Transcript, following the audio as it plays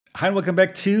Hi and welcome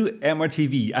back to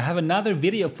MRTV. I have another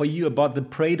video for you about the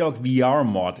Praydog VR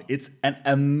mod. It's an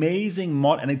amazing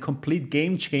mod and a complete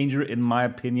game changer in my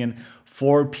opinion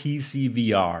for PC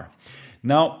VR.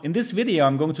 Now in this video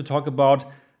I'm going to talk about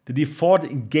the default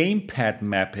gamepad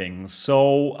mapping.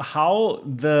 So how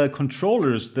the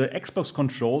controllers, the Xbox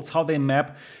controls, how they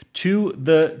map to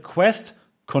the Quest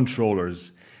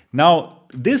controllers. Now,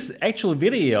 this actual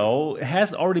video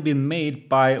has already been made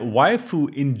by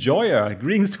Waifu Enjoyer.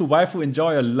 Greetings to Waifu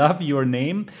Enjoyer, love your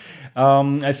name.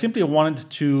 I simply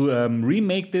wanted to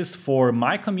remake this for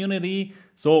my community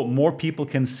so more people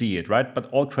can see it, right? But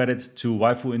all credit to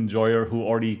Waifu Enjoyer who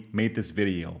already made this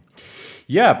video.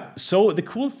 Yeah, so the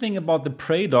cool thing about the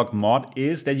Praydog mod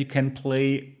is that you can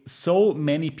play so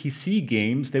many PC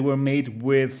games. They were made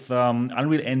with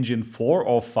Unreal Engine 4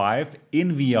 or 5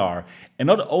 in VR. And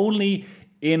not only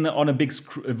on a big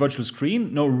virtual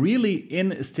screen, no, really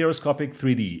in stereoscopic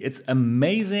 3D. It's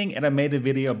amazing, and I made a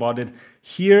video about it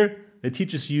here that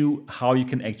teaches you how you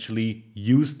can actually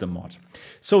use the mod.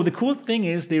 So the cool thing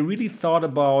is they really thought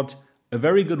about a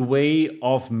very good way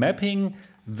of mapping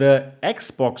the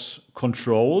Xbox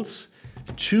controls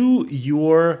to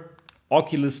your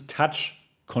Oculus Touch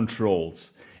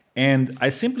controls. And I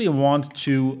simply want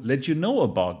to let you know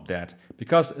about that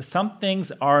because some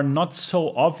things are not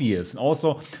so obvious, and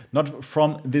also not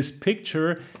from this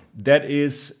picture that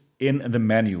is in the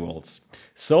manuals.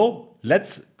 So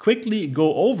let's quickly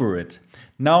go over it.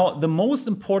 Now, the most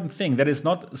important thing that is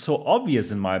not so obvious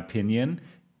in my opinion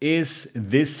is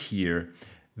this here.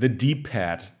 The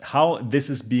D-pad, how this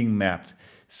is being mapped.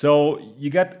 So you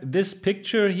got this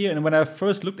picture here, and when I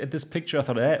first looked at this picture, I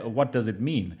thought, what does it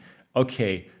mean?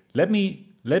 Okay, let me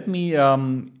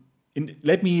explain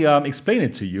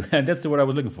it to you, and that's what I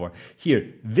was looking for.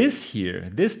 This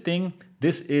thing,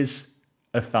 this is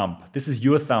a thumb. This is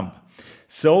your thumb.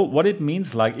 So what it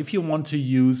means, like if you want to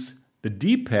use the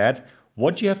D-pad,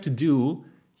 what you have to do,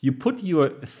 you put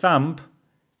your thumb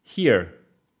here,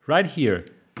 right here.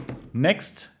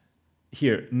 Next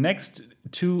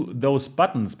to those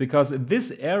buttons, because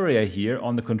this area here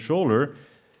on the controller,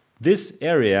 this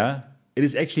area, it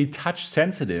is actually touch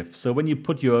sensitive. So when you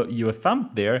put your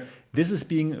thumb there, this is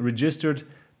being registered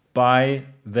by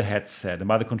the headset and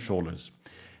by the controllers.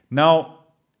 Now,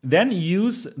 then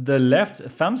use the left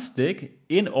thumbstick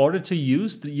in order to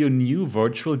use your new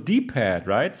virtual D-pad,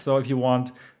 right? So if you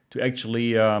want to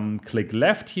actually click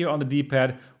left here on the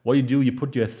D-pad, what you do, you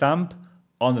put your thumb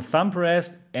on the thumb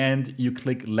rest and you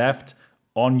click left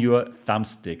on your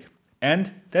thumbstick.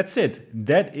 And that's it.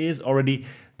 That is already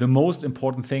the most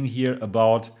important thing here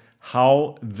about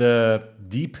how the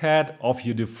D-pad of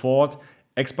your default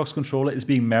Xbox controller is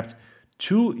being mapped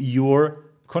to your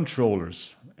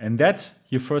controllers. And that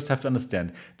you first have to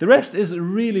understand. The rest is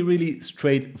really, really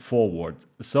straightforward.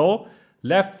 So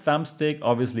left thumbstick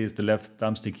obviously is the left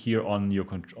thumbstick here on your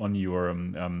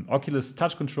Oculus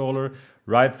Touch controller.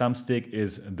 Right thumbstick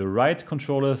is the right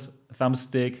controller's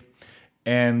thumbstick.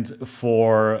 And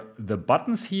for the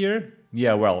buttons here,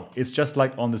 yeah, well, it's just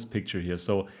like on this picture here.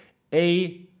 So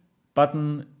A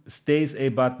button stays A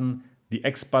button. The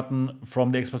X button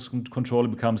from the Xbox controller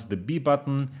becomes the B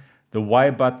button. The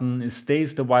Y button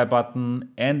stays the Y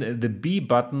button. And the B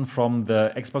button from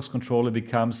the Xbox controller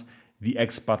becomes the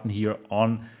X button here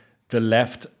on the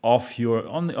left of your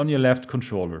left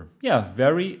controller. Yeah,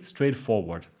 very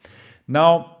straightforward.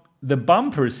 Now the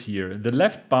bumpers here, the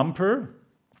left bumper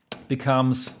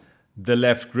becomes the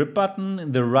left grip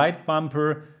button, the right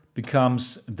bumper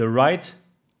becomes the right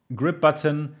grip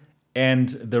button, and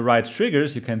the right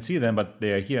triggers, you can see them, but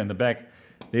they are here in the back,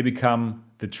 they become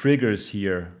the triggers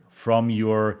here from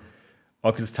your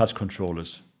Oculus Touch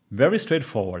controllers. Very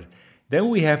straightforward. Then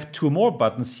we have two more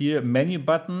buttons here, menu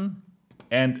button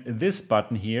and this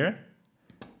button here.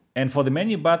 And for the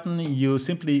menu button, you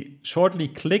simply shortly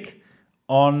click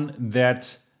on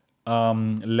that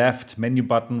left menu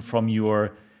button from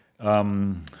your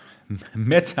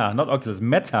Meta, not Oculus,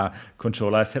 Meta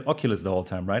controller. I said Oculus the whole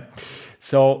time, right?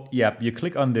 So yeah, you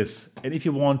click on this. And if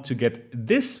you want to get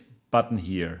this button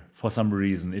here for some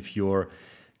reason, if your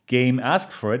game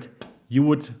asks for it, you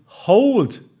would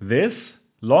hold this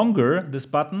longer, this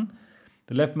button,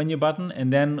 the left menu button,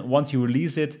 and then once you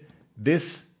release it,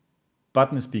 this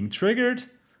button is being triggered,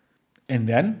 and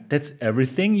then that's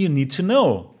everything you need to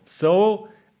know. So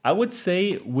I would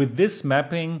say with this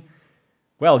mapping,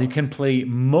 well, you can play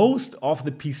most of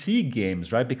the PC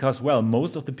games, right? Because, well,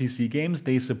 most of the PC games,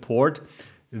 they support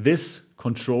this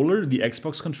controller, the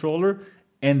Xbox controller,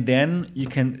 and then you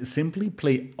can simply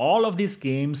play all of these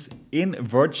games in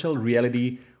virtual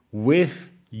reality with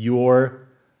your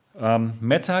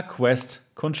Meta Quest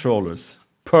controllers.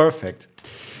 Perfect.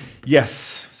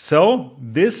 Yes, so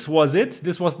this was it.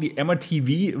 This was the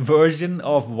MRTV version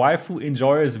of Waifu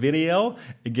Enjoyer's video.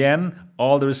 Again,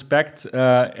 all the respect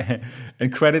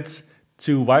and credits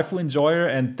to Waifu Enjoyer,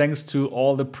 and thanks to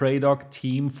all the Praydog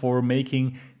team for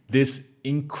making this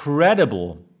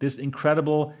incredible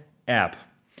app,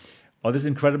 or this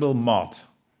incredible mod.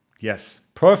 Yes,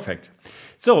 perfect.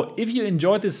 So if you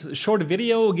enjoyed this short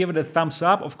video, give it a thumbs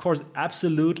up. Of course,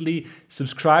 absolutely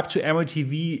subscribe to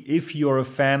MRTV if you're a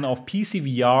fan of PC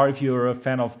VR, if you're a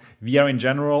fan of VR in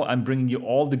general. I'm bringing you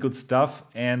all the good stuff,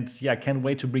 and yeah, I can't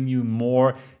wait to bring you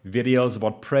more videos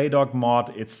about Praydog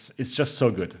mod. It's just so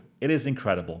good. It is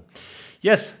incredible.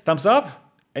 Yes, thumbs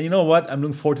up. And you know what? I'm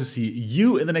looking forward to see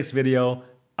you in the next video.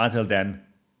 Until then,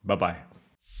 bye-bye.